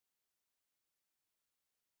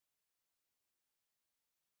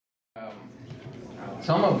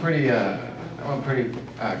So I'm a pretty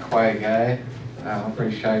quiet guy. I'm a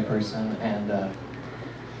pretty shy person, and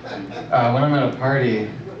when I'm at a party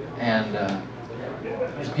and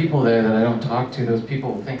there's people there that I don't talk to, those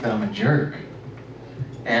people think that I'm a jerk.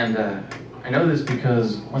 And I know this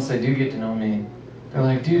because once they do get to know me, they're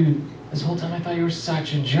like, "Dude, this whole time I thought you were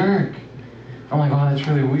such a jerk." I'm like, "Oh, that's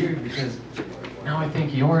really weird because now I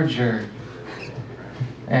think you're a jerk."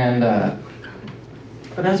 And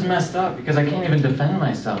but that's messed up because I can't even defend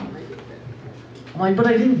myself. I'm like, "But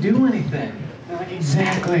I didn't do anything." They're like,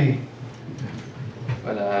 "Exactly."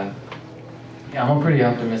 But yeah, I'm a pretty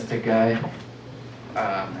optimistic guy.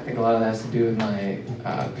 I think a lot of that has to do with my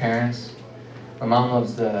parents. My mom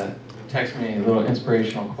loves to text me little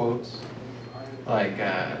inspirational quotes, like,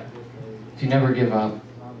 "If you never give up,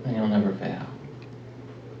 then you'll never fail."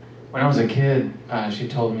 When I was a kid, she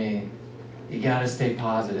told me, "You gotta stay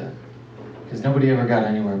positive, because nobody ever got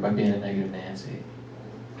anywhere by being a negative Nancy."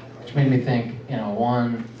 Which made me think,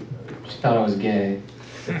 one, she thought I was gay.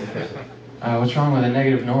 What's wrong with a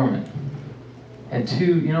negative Norman? And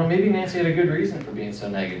two, maybe Nancy had a good reason for being so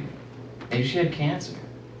negative. Maybe she had cancer.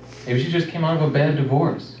 Maybe she just came out of a bad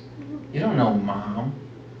divorce. You don't know, Mom.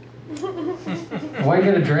 Why you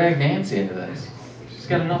gotta drag Nancy into this? She's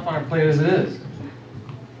got enough on her plate as it is.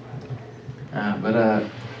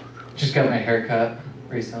 Just got my hair cut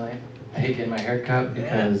recently. I hate getting my hair cut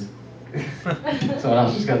because someone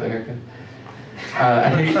else just got their haircut. I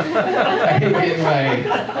hate getting my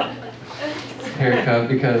haircut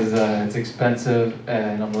because it's expensive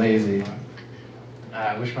and I'm lazy.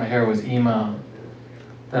 I wish my hair was emo,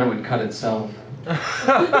 then it would cut itself. I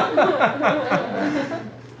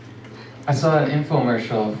saw an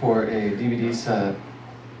infomercial for a DVD set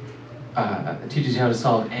that teaches you how to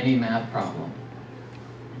solve any math problem.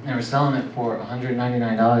 They were selling it for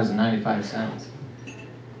 $199.95.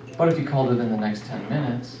 But if you called within the next 10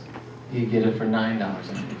 minutes, you get it for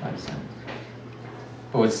 $9.95.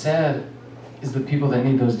 But what's sad is the people that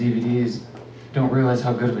need those DVDs don't realize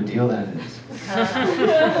how good of a deal that is.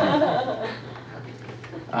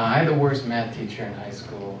 I had the worst math teacher in high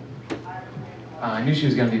school. I knew she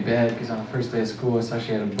was going to be bad because on the first day of school I saw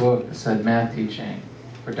she had a book that said math teaching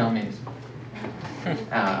for dummies.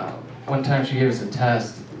 One time she gave us a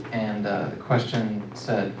test and the question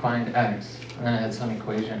said find x, and then it had some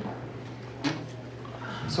equation.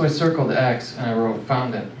 So I circled x and I wrote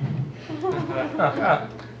found it.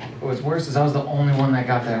 What's worse is I was the only one that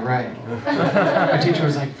got that right. My teacher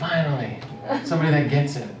was like, "Finally, somebody that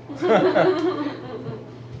gets it."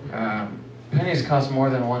 Pennies cost more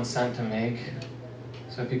than 1 cent to make,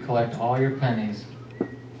 so if you collect all your pennies, you're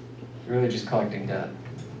really just collecting debt.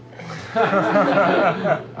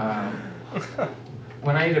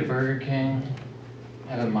 When I eat at Burger King,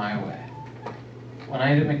 I have it my way. When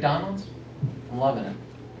I eat at McDonald's, I'm loving it.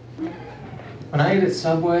 When I eat at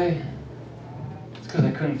Subway, it's because I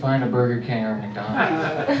couldn't find a Burger King or a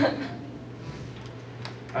McDonald's.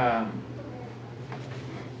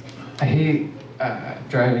 I hate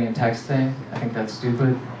driving and texting. I think that's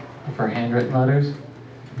stupid. I prefer handwritten letters.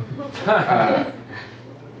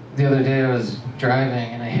 The other day I was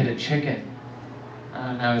driving and I hit a chicken.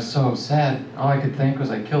 And I was so upset. All I could think was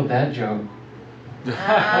I killed that joke.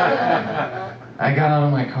 I got out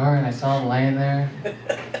of my car and I saw him laying there.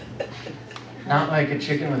 Not like a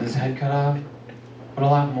chicken with his head cut off, but a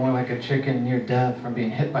lot more like a chicken near death from being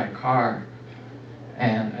hit by a car.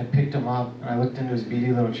 And I picked him up and I looked into his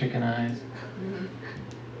beady little chicken eyes.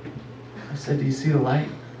 I said, "Do you see the light?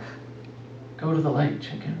 Go to the light,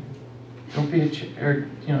 chicken. Don't be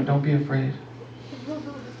don't be afraid."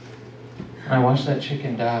 And I watched that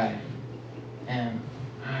chicken die, and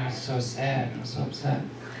I was so sad. I was so upset.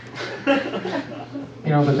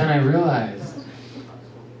 But then I realized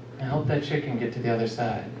I helped that chicken get to the other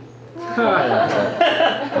side.